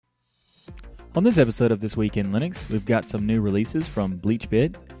On this episode of This Week in Linux, we've got some new releases from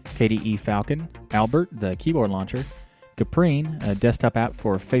BleachBit, KDE Falcon, Albert, the keyboard launcher, Caprine, a desktop app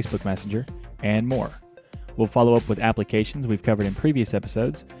for Facebook Messenger, and more. We'll follow up with applications we've covered in previous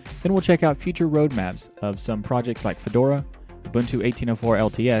episodes, then we'll check out future roadmaps of some projects like Fedora, Ubuntu 18.04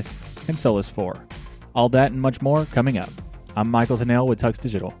 LTS, and Solus 4. All that and much more coming up. I'm Michael Tennell with Tux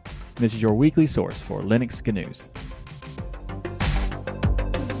Digital, and this is your weekly source for Linux GNUs.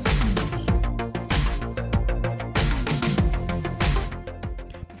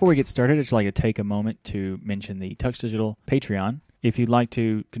 Before we get started, I'd just like to take a moment to mention the Tux Digital Patreon. If you'd like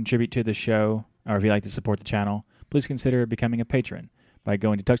to contribute to the show, or if you'd like to support the channel, please consider becoming a patron by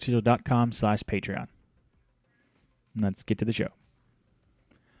going to tuxdigital.com/Patreon. Let's get to the show.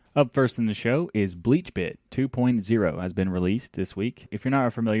 Up first in the show is BleachBit 2.0 has been released this week. If you're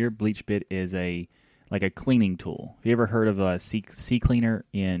not familiar, BleachBit is a cleaning tool. Have you ever heard of a CCleaner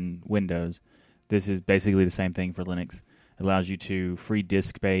in Windows? This is basically the same thing for Linux. It allows you to free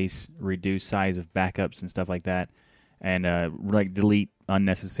disk space, reduce size of backups and stuff like that, and delete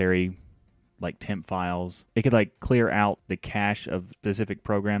unnecessary temp files. It could clear out the cache of specific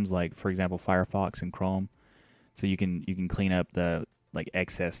programs, like for example Firefox and Chrome, so you can clean up the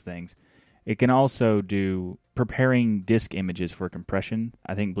excess things. It can also do preparing disk images for compression.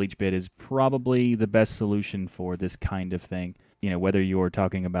 I think BleachBit is probably the best solution for this kind of thing. Whether you're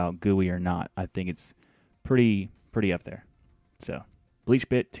talking about GUI or not, I think it's pretty up there. So,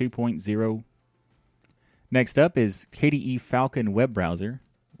 BleachBit 2.0. Next up is KDE Falcon web browser.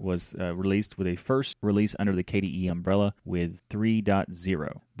 Was released with a first release under the KDE umbrella with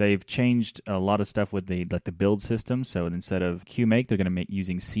 3.0. They've changed a lot of stuff with the build system. So instead of QMake, they're going to make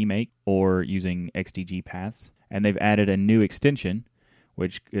using CMake or using XDG paths. And they've added a new extension,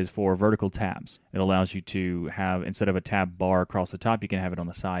 which is for vertical tabs. It allows you to have, instead of a tab bar across the top, you can have it on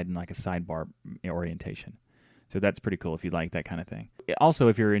the side in a sidebar orientation. So that's pretty cool if you like that kind of thing. Also,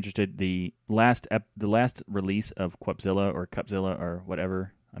 if you're interested, the last release of Quapzilla or Cupzilla or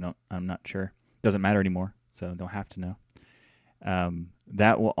whatever, I'm not sure. Doesn't matter anymore, so don't have to know.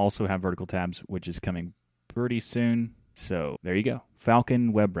 That will also have vertical tabs, which is coming pretty soon. So there you go.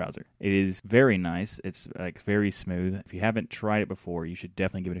 Falcon web browser. It is very nice. It's very smooth. If you haven't tried it before, you should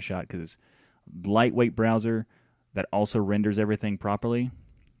definitely give it a shot because it's a lightweight browser that also renders everything properly.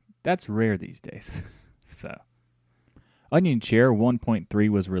 That's rare these days. So Onion Share 1.3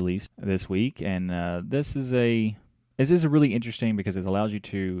 was released this week, and this is really interesting because it allows you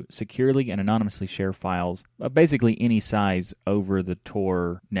to securely and anonymously share files of basically any size over the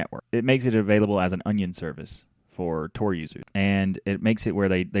Tor network. It makes it available as an Onion service for Tor users, and it makes it where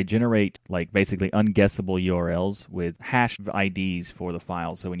they generate basically unguessable URLs with hash IDs for the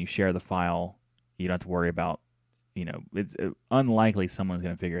file. So when you share the file, you don't have to worry about, it's unlikely someone's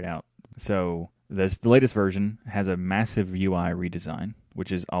going to figure it out. So the latest version has a massive UI redesign, which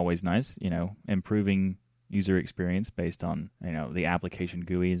is always nice. Improving user experience based on the application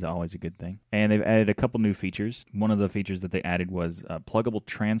GUI is always a good thing. And they've added a couple new features. One of the features that they added was pluggable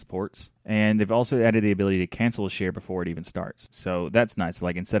transports, and they've also added the ability to cancel a share before it even starts. So that's nice.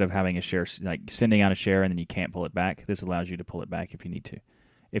 Instead of having a share, sending out a share and then you can't pull it back, this allows you to pull it back if you need to.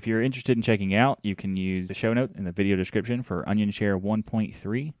 If you're interested in checking out, you can use the show note in the video description for Onion Share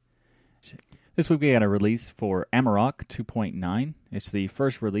 1.3. This week we got a release for Amarok 2.9. It's the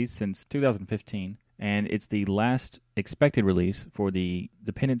first release since 2015, and it's the last expected release for the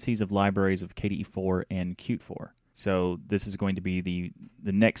dependencies of libraries of KDE 4 and Qt 4. So this is going to be the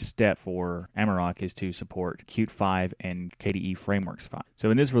next step for Amarok is to support Qt 5 and KDE Frameworks 5.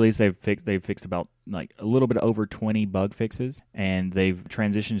 So in this release, they've fixed about a little bit over 20 bug fixes, and they've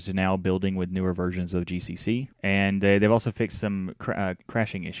transitioned to now building with newer versions of GCC. And they've also fixed some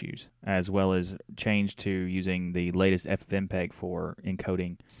crashing issues, as well as changed to using the latest FFmpeg for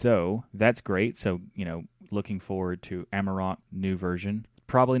encoding. So that's great. So looking forward to Amarok new version.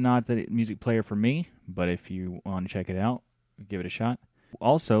 Probably not the music player for me, but if you want to check it out, give it a shot.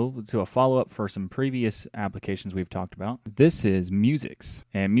 Also, to a follow-up for some previous applications we've talked about, this is Musix.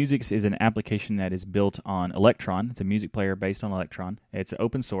 And Musix is an application that is built on Electron. It's a music player based on Electron. It's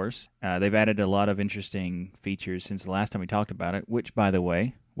open source. They've added a lot of interesting features since the last time we talked about it, which, by the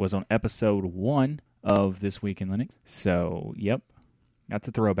way, was on episode 1 of This Week in Linux. So, yep, that's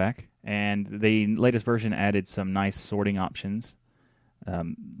a throwback. And the latest version added some nice sorting options.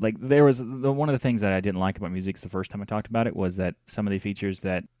 There was one of the things that I didn't like about Musix the first time I talked about it was that some of the features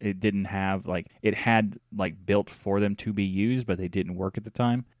that it didn't have, it had built for them to be used, but they didn't work at the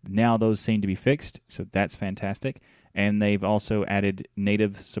time. Now those seem to be fixed, so that's fantastic. And they've also added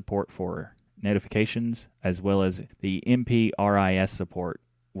native support for notifications as well as the MPRIS support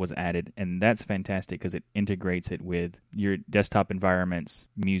was added, and that's fantastic because it integrates it with your desktop environments,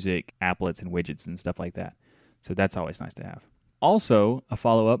 music, applets, and widgets and stuff like that. So that's always nice to have. Also, a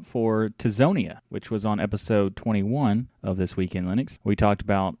follow-up for Tizonia, which was on episode 21 of This Week in Linux. We talked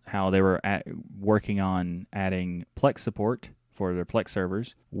about how they were working on adding Plex support for their Plex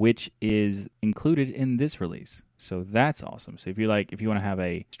servers, which is included in this release. So that's awesome. So if you want to have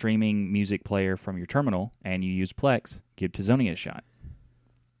a streaming music player from your terminal and you use Plex, give Tizonia a shot.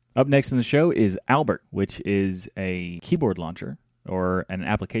 Up next in the show is Albert, which is a keyboard launcher or an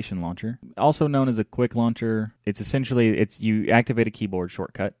application launcher, also known as a quick launcher. It's essentially, you activate a keyboard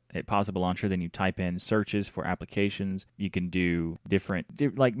shortcut at Possible Launcher, then you type in searches for applications. You can do different,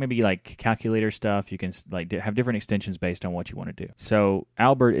 maybe calculator stuff. You can have different extensions based on what you want to do. So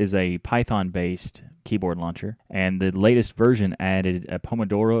Albert is a Python-based keyboard launcher, and the latest version added a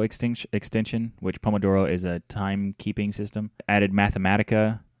Pomodoro extension, which Pomodoro is a timekeeping system, added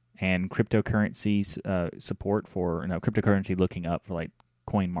Mathematica, and cryptocurrency support for cryptocurrency looking up for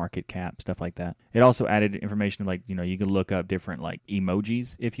coin market cap, stuff like that. It also added information you can look up different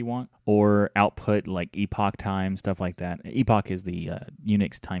emojis if you want, or output epoch time, stuff like that. Epoch is the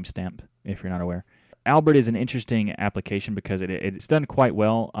Unix timestamp, if you're not aware. Albert is an interesting application because it's done quite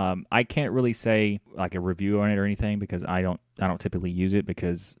well. I can't really say a review on it or anything because I don't typically use it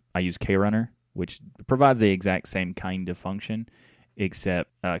because I use KRunner, which provides the exact same kind of function, except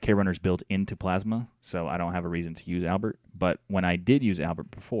KRunner is built into Plasma, so I don't have a reason to use Albert. But when I did use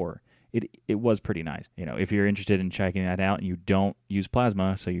Albert before, it was pretty nice. If you're interested in checking that out and you don't use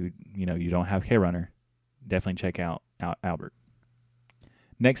Plasma, so you don't have KRunner, definitely check out Albert.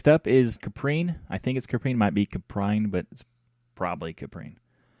 Next up is Caprine. I think it's Caprine, might be Caprine, but it's probably Caprine.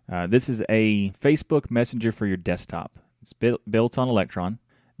 This is a Facebook Messenger for your desktop. It's built on Electron.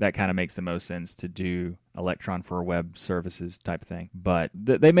 That kind of makes the most sense to do Electron for web services type thing. But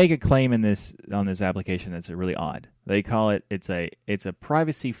they make a claim on this application that's really odd. They call it's a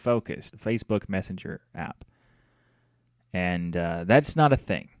privacy focused Facebook Messenger app, and that's not a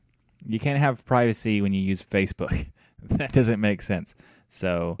thing. You can't have privacy when you use Facebook. That doesn't make sense.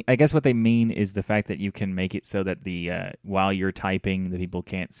 So I guess what they mean is the fact that you can make it so that while you're typing, the people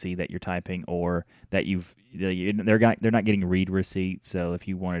can't see that you're typing, or that they're not getting read receipts. So if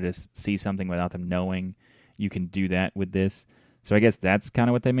you wanted to see something without them knowing, you can do that with this. So I guess that's kind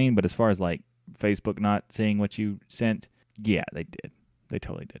of what they mean. But as far as Facebook not seeing what you sent, yeah, they did. They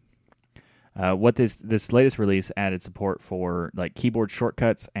totally did. What this latest release added support for keyboard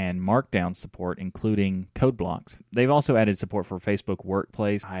shortcuts and markdown support, including code blocks. They've also added support for Facebook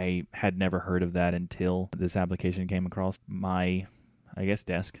Workplace. I had never heard of that until this application came across my,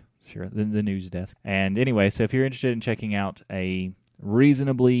 desk. Sure, the news desk. And anyway, so if you're interested in checking out a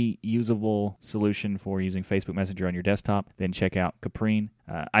reasonably usable solution for using Facebook Messenger on your desktop, then check out Caprine.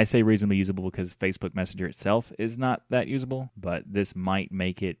 I say reasonably usable because Facebook Messenger itself is not that usable, but this might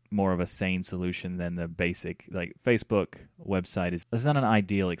make it more of a sane solution than the basic Facebook website it's not an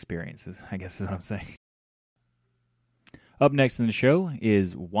ideal experience, I guess is what I'm saying. Up next in the show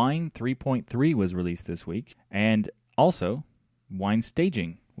is Wine 3.3 was released this week, and also Wine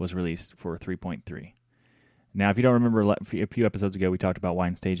Staging was released for 3.3. Now, if you don't remember, a few episodes ago, we talked about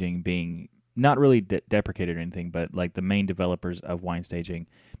Wine Staging being not really deprecated or anything, but the main developers of Wine Staging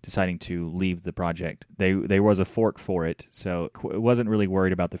deciding to leave the project. There was a fork for it, so it wasn't really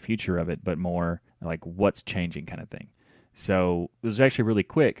worried about the future of it, but more what's changing kind of thing. So it was actually really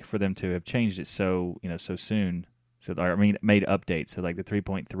quick for them to have changed it so soon. So made updates. So the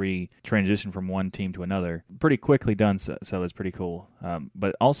 3.3 transition from one team to another, pretty quickly done. So it's pretty cool.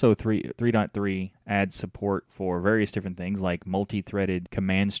 But also 3.3 adds support for various different things like multi-threaded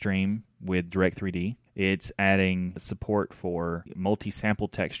command stream with Direct3D. It's adding support for multi-sample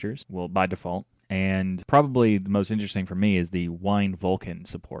textures, by default. And probably the most interesting for me is the Wine Vulkan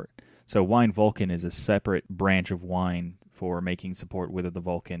support. So Wine Vulkan is a separate branch of Wine for making support with the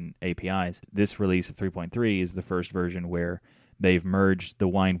Vulkan APIs. This release of 3.3 is the first version where they've merged the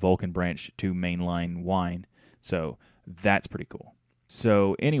Wine Vulkan branch to mainline Wine. So that's pretty cool.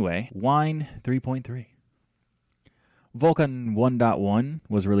 So anyway, Wine 3.3. Vulkan 1.1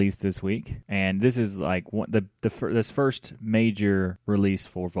 was released this week, and this is this first major release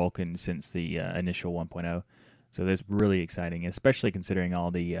for Vulkan since the initial 1.0. So that's really exciting, especially considering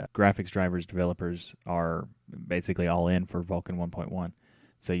all the graphics drivers developers are basically all in for Vulkan 1.1.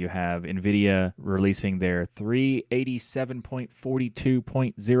 So you have NVIDIA releasing their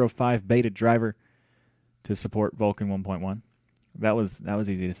 387.42.05 beta driver to support Vulkan 1.1. That was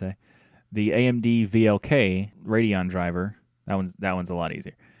easy to say. The AMD VLK Radeon driver, that one's a lot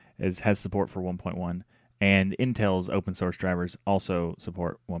easier, has support for 1.1. And Intel's open source drivers also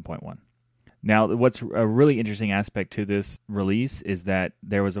support 1.1. Now, what's a really interesting aspect to this release is that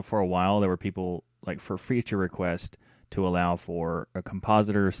for a while, there were people for feature requests to allow for a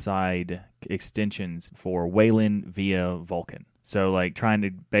compositor side extensions for Wayland via Vulkan. So trying to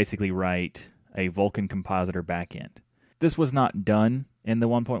basically write a Vulkan compositor backend. This was not done in the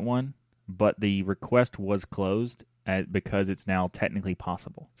 1.1, but the request was closed because it's now technically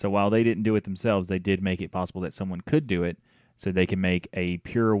possible. So while they didn't do it themselves, they did make it possible that someone could do it, so they can make a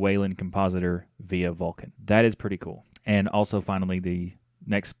pure Wayland compositor via Vulkan. That is pretty cool. And also, finally, the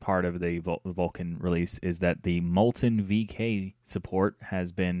next part of the Vulkan release is that the Molten VK support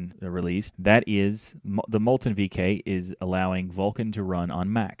has been released. That is, the Molten VK is allowing Vulkan to run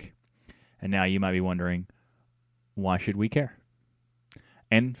on Mac. And now you might be wondering, why should we care?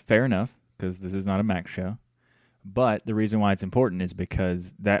 And fair enough, because this is not a Mac show. But the reason why it's important is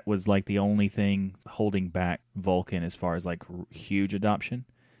because that was the only thing holding back Vulkan as far as huge adoption.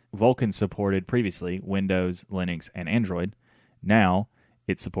 Vulkan supported previously Windows, Linux, and Android. Now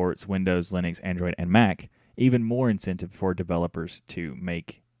it supports Windows, Linux, Android, and Mac. Even more incentive for developers to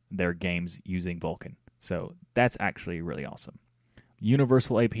make their games using Vulkan. So that's actually really awesome.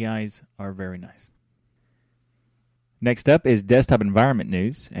 Universal APIs are very nice. Next up is desktop environment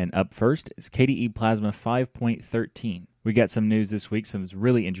news, and up first is KDE Plasma 5.13. We got some news this week, so it's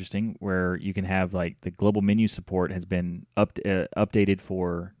really interesting, where you can have the global menu support has been updated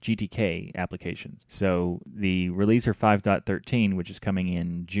for GTK applications. So the releaser 5.13, which is coming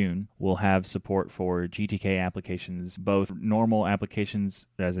in June, will have support for GTK applications, both normal applications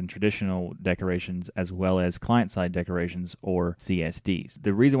as in traditional decorations, as well as client-side decorations or CSDs.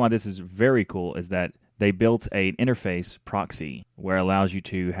 The reason why this is very cool is that they built an interface proxy where it allows you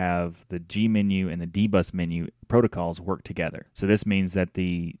to have the G menu and the dbus menu protocols work together. So this means that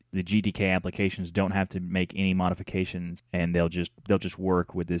the GTK applications don't have to make any modifications, and they'll just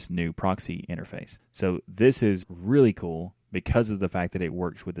work with this new proxy interface. So this is really cool because of the fact that it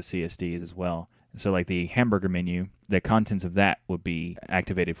works with the CSDs as well. So the hamburger menu, the contents of that would be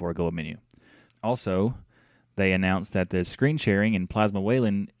activated for a global menu. Also, they announced that the screen sharing in Plasma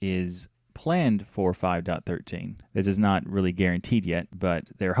Wayland is planned for 5.13. This is not really guaranteed yet, but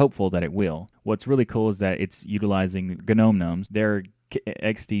they're hopeful that it will. What's really cool is that it's utilizing GNOME Gnomes, their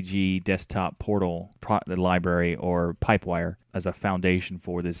XDG desktop portal library or Pipewire as a foundation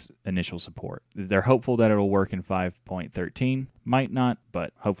for this initial support. They're hopeful that it'll work in 5.13. Might not,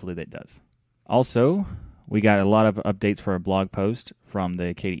 but hopefully that does. Also, we got a lot of updates for a blog post from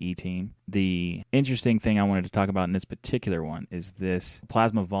the KDE team. The interesting thing I wanted to talk about in this particular one is this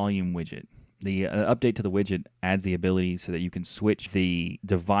Plasma Volume widget. The update to the widget adds the ability so that you can switch the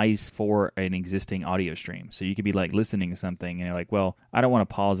device for an existing audio stream. So you could be listening to something and you're well, I don't want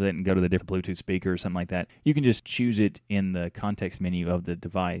to pause it and go to the different Bluetooth speaker or something like that. You can just choose it in the context menu of the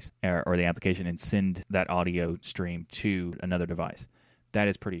device or the application and send that audio stream to another device. That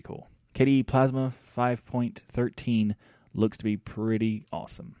is pretty cool. KDE Plasma 5.13 looks to be pretty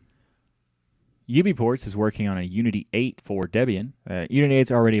awesome. UBports is working on a Unity 8 for Debian. Unity 8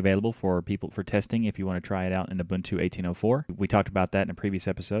 is already available for testing if you want to try it out in Ubuntu 18.04. We talked about that in a previous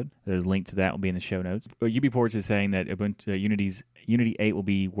episode. The link to that will be in the show notes. UBports is saying that Unity 8 will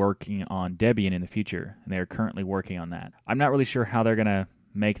be working on Debian in the future, and they are currently working on that. I'm not really sure how they're going to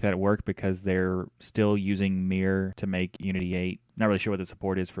make that work because they're still using Mir to make Unity 8. Not really sure what the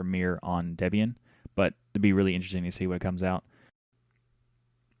support is for Mir on Debian, but it'd be really interesting to see what comes out.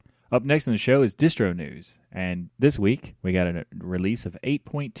 Up next in the show is distro news, and this week we got a release of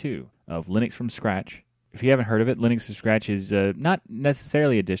 8.2 of Linux from Scratch. If you haven't heard of it, Linux from Scratch is not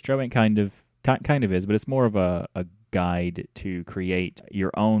necessarily a distro, it kind of is, but it's more of a guide to create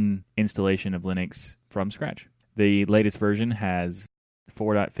your own installation of Linux from scratch. The latest version has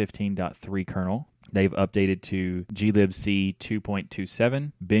 4.15.3 kernel. They've updated to glibc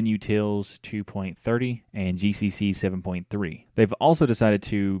 2.27, binutils 2.30, and GCC 7.3. They've also decided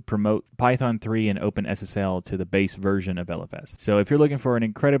to promote Python 3 and OpenSSL to the base version of LFS. So if you're looking for an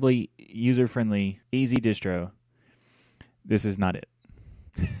incredibly user-friendly, easy distro, this is not it.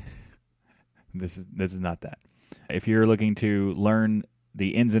 This is not that. If you're looking to learn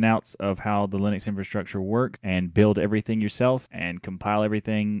the ins and outs of how the Linux infrastructure works and build everything yourself and compile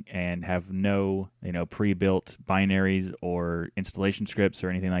everything and have no, pre-built binaries or installation scripts or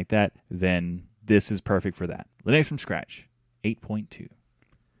anything like that, then this is perfect for that. Linux from Scratch 8.2.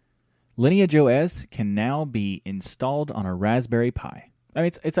 Lineage OS can now be installed on a Raspberry Pi. I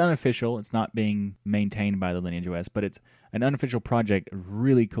mean, it's unofficial. It's not being maintained by the Lineage OS, but it's an unofficial project,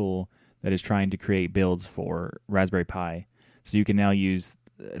 really cool, that is trying to create builds for Raspberry Pi. So you can now use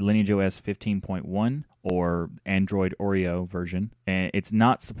Lineage OS 15.1 or Android Oreo version. And it's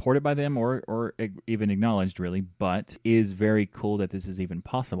not supported by them or even acknowledged, really, but is very cool that this is even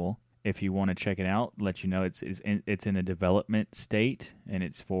possible. If you want to check it out, let you know it's in a development state, and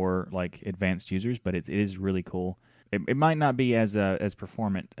it's for like advanced users, but it is really cool. It might not be as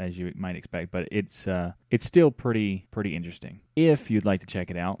performant as you might expect, but it's still pretty interesting. If you'd like to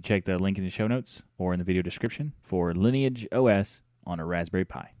check it out, check the link in the show notes or in the video description for Lineage OS on a Raspberry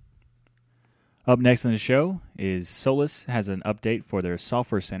Pi. Up next in the show is Solus has an update for their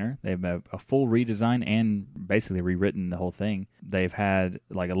software center. They have a full redesign and basically rewritten the whole thing. They've had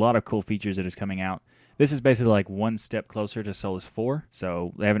like a lot of cool features that is coming out. This is basically like one step closer to Solus 4,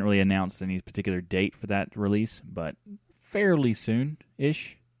 so they haven't really announced any particular date for that release, but fairly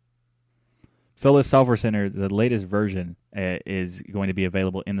soon-ish. Solus Software Center, the latest version, is going to be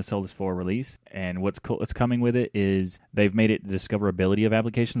available in the Solus 4 release. And what's coming with it is they've made the discoverability of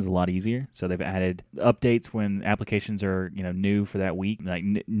applications a lot easier. So they've added updates when applications are new for that week, like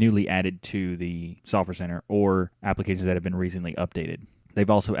newly added to the Software Center, or applications that have been recently updated. They've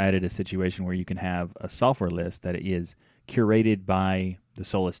also added a situation where you can have a software list that is curated by the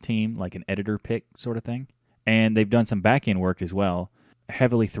Solus team, like an editor pick sort of thing. And they've done some back-end work as well.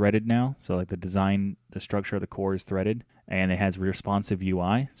 Heavily threaded now, so like the structure of the core is threaded, and it has responsive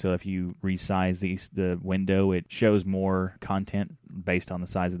UI. So if you resize the window, it shows more content based on the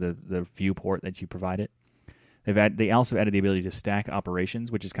size of the viewport that you provide it. They also added the ability to stack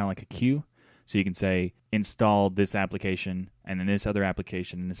operations, which is kind of like a queue. So you can say install this application and then this other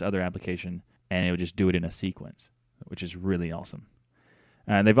application and this other application, and it would just do it in a sequence, which is really awesome.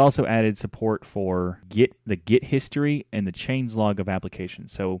 They've also added support for the Git history and the changelog of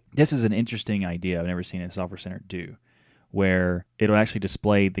applications. So this is an interesting idea I've never seen a Software Center do, where it'll actually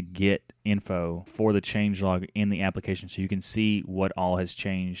display the Git info for the changelog in the application, so you can see what all has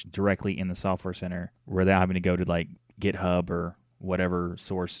changed directly in the Software Center without having to go to like GitHub or whatever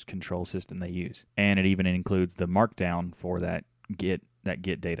source control system they use. And it even includes the markdown for that Git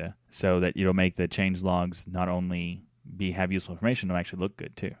data, so that it'll make the changelogs not only have useful information, it'll actually look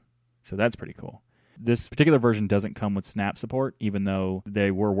good too. So that's pretty cool. This particular version doesn't come with Snap support, even though they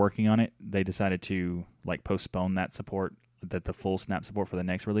were working on it. They decided to like postpone that support, the full Snap support for the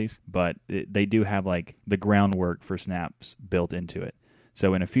next release, but they do have like the groundwork for Snaps built into it.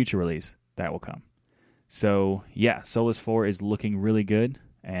 So in a future release, that will come. So yeah, Solus 4 is looking really good,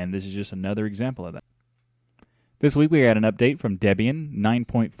 and this is just another example of that. This week we got an update from Debian.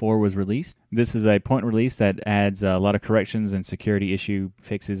 9.4 was released. This is a point release that adds a lot of corrections and security issue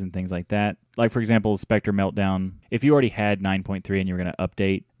fixes and things like that. Like, for example, Spectre Meltdown. If you already had 9.3 and you were going to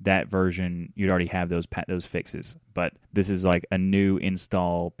update that version, you'd already have those fixes. But this is like a new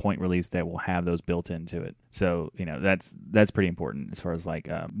install point release that will have those built into it. So, that's pretty important as far as like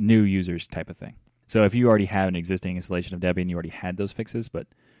new users type of thing. So if you already have an existing installation of Debian, you already had those fixes, but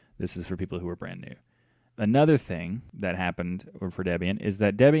this is for people who are brand new. Another thing that happened for Debian is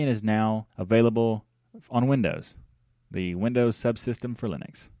that Debian is now available on Windows, the Windows subsystem for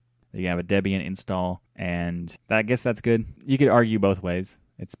Linux. You have a Debian install, and I guess that's good. You could argue both ways.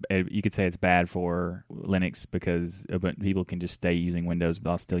 You could say it's bad for Linux because people can just stay using Windows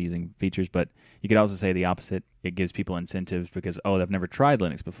while still using features, but you could also say the opposite. It gives people incentives because, I've never tried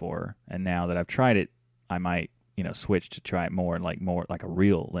Linux before, and now that I've tried it, I might, switch to try it more like a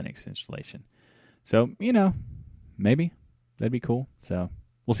real Linux installation. So, maybe that'd be cool. So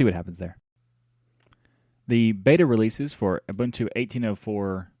we'll see what happens there. The beta releases for Ubuntu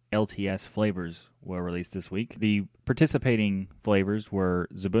 18.04 LTS flavors were released this week. The participating flavors were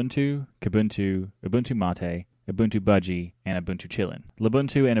Xubuntu, Kubuntu, Ubuntu Mate, Ubuntu Budgie, and Ubuntu Chillin'.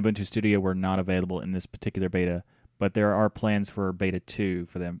 Lubuntu and Ubuntu Studio were not available in this particular beta, but there are plans for beta 2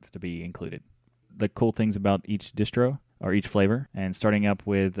 for them to be included. The cool things about each distro or each flavor, and starting up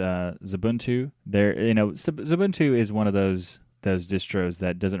with Xubuntu, Xubuntu is one of those distros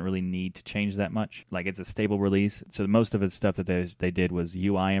that doesn't really need to change that much. Like, it's a stable release, so most of the stuff that they did was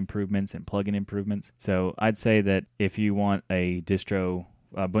UI improvements and plugin improvements. So I'd say that if you want a distro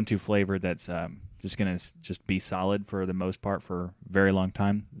Ubuntu flavor that's just going to just be solid for the most part for a very long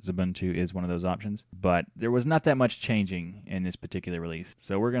time, Xubuntu is one of those options. But there was not that much changing in this particular release.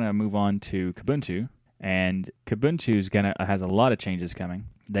 So we're going to move on to Kubuntu. And Kubuntu has a lot of changes coming.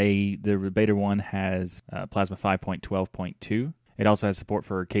 The beta 1 has Plasma 5.12.2. It also has support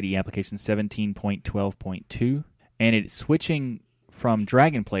for KDE Application 17.12.2, and it's switching from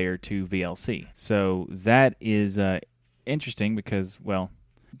Dragon Player to VLC. So that is interesting because,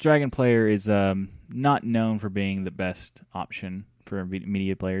 Dragon Player is not known for being the best option for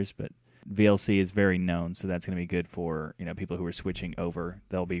media players, but VLC is very known, so that's going to be good for people who are switching over.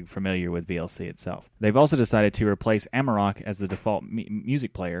 They'll be familiar with VLC itself. They've also decided to replace Amarok as the default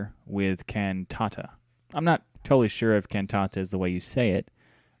music player with Cantata. I'm not totally sure if Cantata is the way you say it,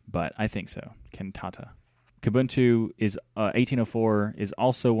 but I think so. Cantata. Kubuntu is 1804 is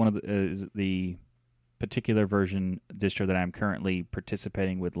also one of the particular version distro that I'm currently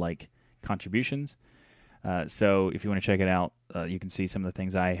participating with contributions. So if you want to check it out, you can see some of the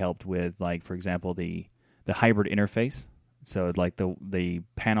things I helped with, like, for example, the hybrid interface. So like the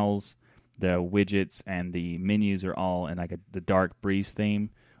panels, the widgets, and the menus are all in the dark Breeze theme,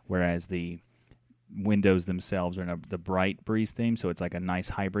 whereas the windows themselves are in the bright Breeze theme. So it's like a nice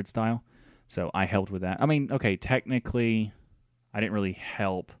hybrid style. So I helped with that. I mean, okay, technically, I didn't really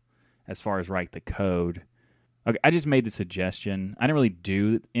help as far as write the code. Okay, I just made the suggestion. I didn't really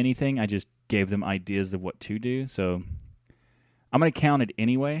do anything. I just gave them ideas of what to do. So I'm going to count it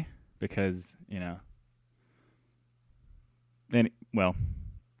anyway because,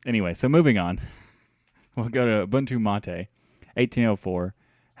 Anyway, so moving on. We'll go to Ubuntu Mate. 1804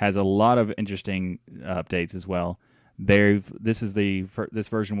 has a lot of interesting updates as well. This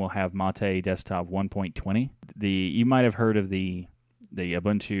version will have Mate Desktop 1.20. You might have heard of the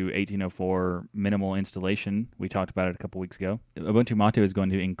Ubuntu 1804 minimal installation. We talked about it a couple weeks ago. Ubuntu Mate is going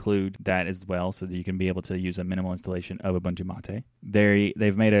to include that as well, so that you can be able to use a minimal installation of Ubuntu Mate.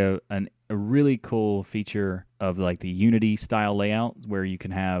 They've made a really cool feature of the Unity style layout where you can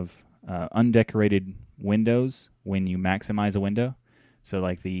have undecorated windows when you maximize a window. So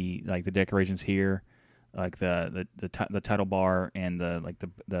the decorations here, like the title bar and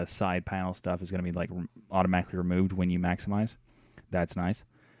the side panel stuff is going to be automatically removed when you maximize. That's nice.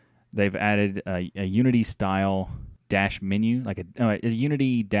 They've added a Unity style dash menu, a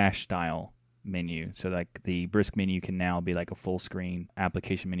Unity dash style menu. So the brisk menu can now be a full screen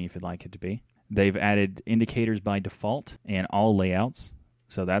application menu if you'd like it to be. They've added indicators by default in all layouts.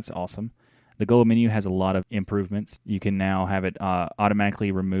 So that's awesome. The global menu has a lot of improvements. You can now have it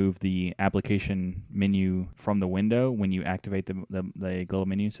automatically remove the application menu from the window when you activate the global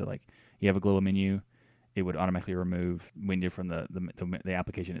menu. So you have a global menu, it would automatically remove window from the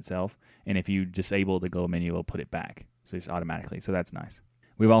application itself. And if you disable the global menu, it'll put it back. So just automatically. So that's nice.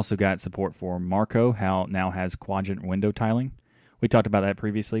 We've also got support for Marco, how now has quadrant window tiling. We talked about that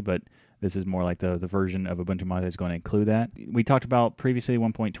previously, but this is more like the version of Ubuntu Mate is going to include that. We talked about previously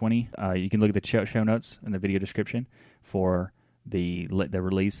 1.20. You can look at the show notes in the video description for the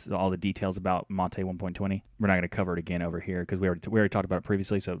release, all the details about Mate 1.20. We're not going to cover it again over here because we already talked about it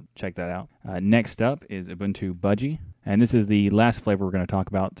previously, so check that out. Next up is Ubuntu Budgie, and this is the last flavor we're going to talk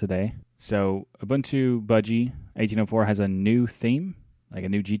about today. So Ubuntu Budgie 1804 has a new theme, a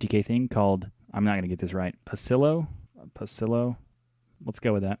new GTK theme called, I'm not going to get this right, Pacillo. Let's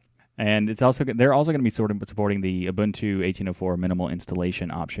go with that. And they're also going to be supporting the Ubuntu 1804 minimal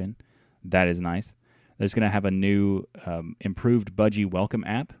installation option. That is nice. There's going to have a new improved Budgie welcome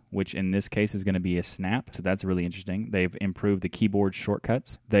app, which in this case is going to be a snap. So that's really interesting. They've improved the keyboard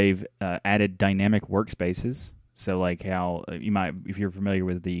shortcuts. They've added dynamic workspaces. So how you might, if you're familiar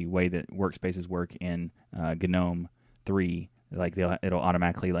with the way that workspaces work in GNOME 3, it'll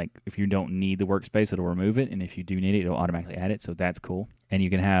automatically, if you don't need the workspace, it'll remove it, and if you do need it, it'll automatically add it. So that's cool. And you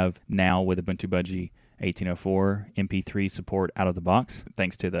can have now with Ubuntu Budgie 1804 MP3 support out of the box,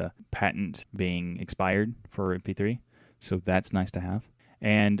 thanks to the patent being expired for MP3. So that's nice to have.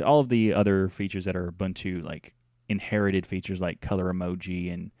 And all of the other features that are Ubuntu, inherited features like color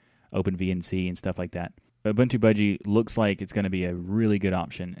emoji and OpenVNC and stuff like that. Ubuntu Budgie looks like it's going to be a really good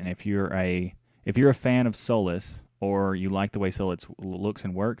option. And if you're a fan of Solus, or you like the way Solus looks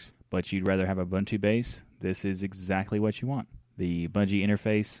and works, but you'd rather have Ubuntu base, this is exactly what you want. The Budgie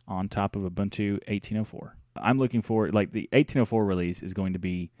interface on top of Ubuntu 1804. I'm looking forward, the 1804 release is going to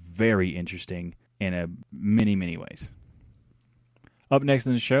be very interesting in many, many ways. Up next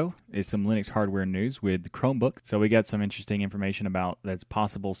in the show is some Linux hardware news with Chromebook. So we got some interesting information about that's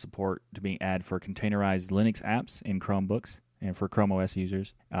possible support to be added for containerized Linux apps in Chromebooks and for Chrome OS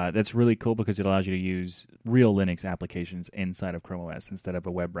users. That's really cool because it allows you to use real Linux applications inside of Chrome OS instead of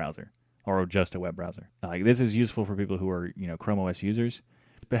a web browser or just a web browser. This is useful for people who are Chrome OS users,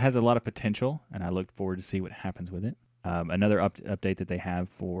 but it has a lot of potential, and I look forward to see what happens with it. Another update that they have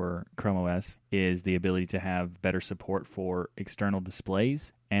for Chrome OS is the ability to have better support for external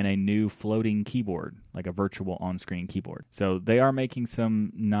displays and a new floating keyboard, like a virtual on-screen keyboard. So they are making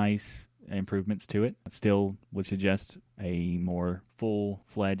some nice improvements to it. Still would suggest a more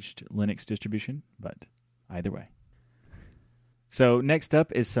full-fledged Linux distribution, but either way. So next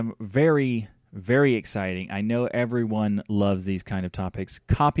up is some very, Very exciting. I know everyone loves these kind of topics.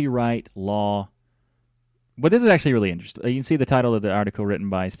 Copyright law. But this is actually really interesting. You can see the title of the article written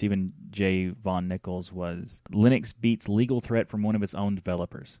by Stephen J. Von Nichols was Linux Beats Legal Threat from One of Its Own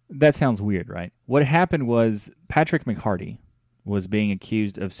Developers. That sounds weird, right? What happened was Patrick McHardy was being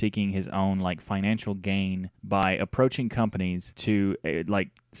accused of seeking his own financial gain by approaching companies to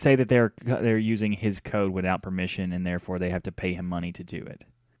say that they're using his code without permission and therefore they have to pay him money to do it.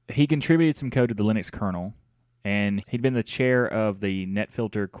 He contributed some code to the Linux kernel, and he'd been the chair of the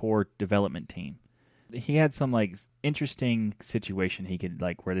NetFilter core development team. He had some interesting situation he could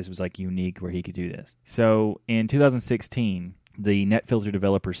where this was unique where he could do this. So in 2016, the NetFilter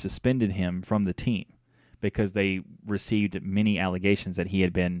developers suspended him from the team because they received many allegations that he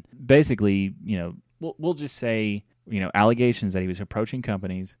had been basically, we'll just say, allegations that he was approaching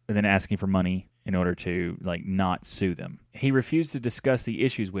companies and then asking for money in order to not sue them. He refused to discuss the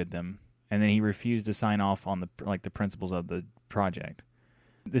issues with them, and then he refused to sign off on the principles of the project.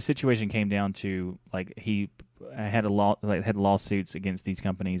 The situation came down to he had had lawsuits against these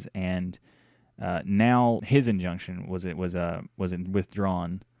companies, and now his injunction was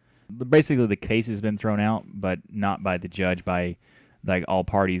withdrawn. Basically, the case has been thrown out, but not by the judge, by all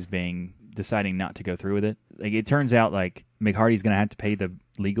parties deciding not to go through with it. It turns out McHardy's going to have to pay the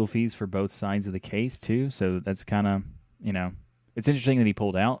legal fees for both sides of the case too. So that's kind of it's interesting that he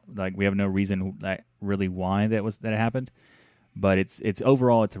pulled out. We have no reason really why that happened. But it's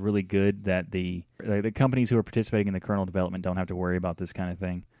overall it's really good that the companies who are participating in the kernel development don't have to worry about this kind of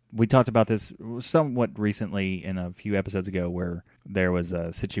thing. We talked about this somewhat recently in a few episodes ago where there was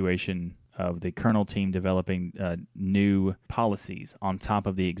a situation of the kernel team developing new policies on top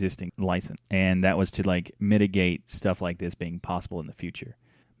of the existing license, and that was to mitigate stuff like this being possible in the future.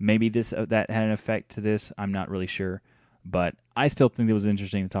 Maybe that had an effect to this. I'm not really sure. But I still think it was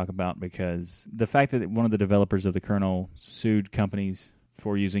interesting to talk about because the fact that one of the developers of the kernel sued companies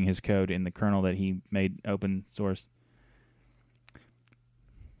for using his code in the kernel that he made open source,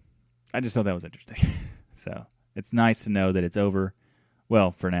 I just thought that was interesting. So it's nice to know that it's over.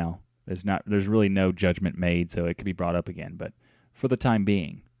 Well, for now, there's really no judgment made, so it could be brought up again. But for the time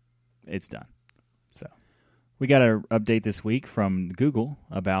being, it's done. So we got an update this week from Google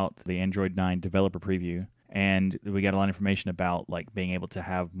about the Android 9 developer preview. And we got a lot of information about being able to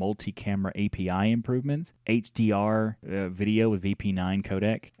have multi-camera API improvements, HDR video with VP9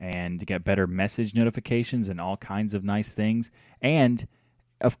 codec, and to get better message notifications and all kinds of nice things. And,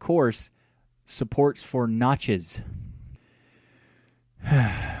 of course, supports for notches.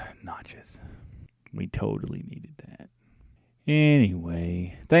 Notches. We totally needed that.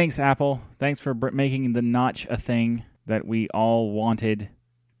 Anyway, thanks, Apple. Thanks for making the notch a thing that we all wanted.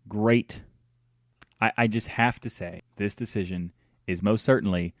 Great. I just have to say, this decision is most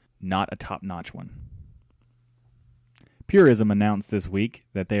certainly not a top-notch one. Purism announced this week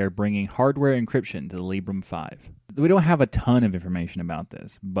that they are bringing hardware encryption to the Librem 5. We don't have a ton of information about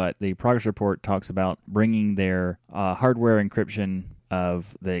this, but the progress report talks about bringing their hardware encryption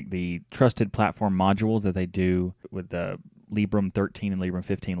of the trusted platform modules that they do with the Librem 13 and Librem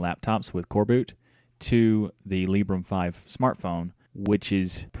 15 laptops with Coreboot to the Librem 5 smartphone, which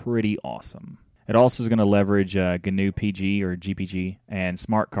is pretty awesome. It also is going to leverage GNU PG or GPG and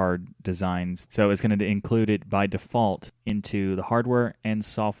smart card designs. So it's going to include it by default into the hardware and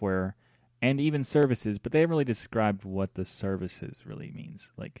software and even services. But they haven't really described what the services really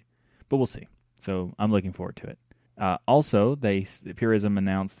means. But we'll see. So I'm looking forward to it. Also, Purism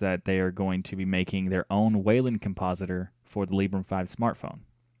announced that they are going to be making their own Wayland compositor for the Librem 5 smartphone.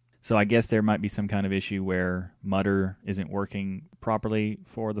 So I guess there might be some kind of issue where Mutter isn't working properly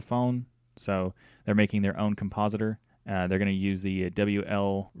for the phone. So they're making their own compositor. They're going to use the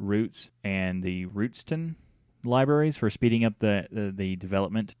WL Roots and the Rootston libraries for speeding up the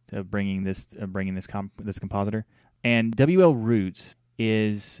development of bringing this compositor. And WL Roots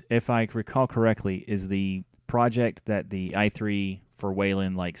is, if I recall correctly, is the project that the i3 for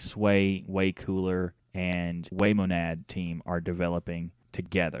Wayland, Sway, Way Cooler, and Waymonad team are developing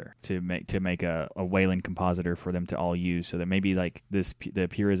together to make a Wayland compositor for them to all use, so that maybe the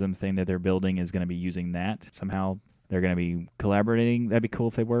Purism thing that they're building is going to be using that somehow. They're going to be collaborating. That'd be cool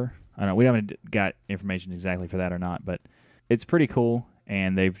if they were. I don't know. We haven't got information exactly for that or not, but it's pretty cool.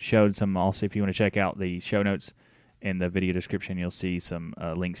 And they've showed some also. If you want to check out the show notes in the video description, you'll see some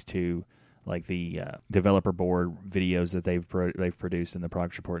links to the developer board videos that they've produced in the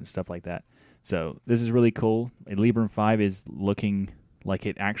progress report and stuff like that. So this is really cool. Librem 5 is looking like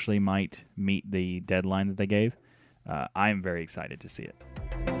it actually might meet the deadline that they gave. I am very excited to see it.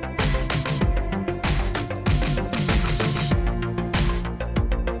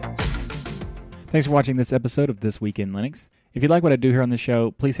 Thanks for watching this episode of This Week in Linux. If you like what I do here on the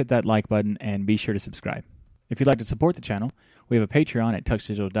show, please hit that like button and be sure to subscribe. If you'd like to support the channel, we have a Patreon at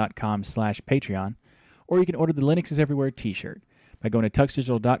tuxdigital.com/Patreon, or you can order the Linux is Everywhere t-shirt by going to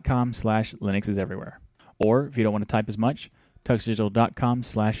tuxdigital.com/Linux is Everywhere. Or, if you don't want to type as much,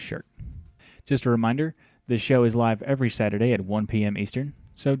 tuxdigital.com/shirt. Just a reminder, this show is live every Saturday at 1 p.m. Eastern,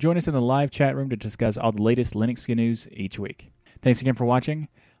 so join us in the live chat room to discuss all the latest Linux news each week. Thanks again for watching.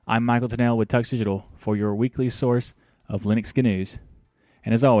 I'm Michael Tunnell with Tux Digital for your weekly source of Linux news.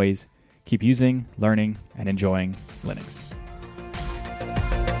 And as always, keep using, learning, and enjoying Linux.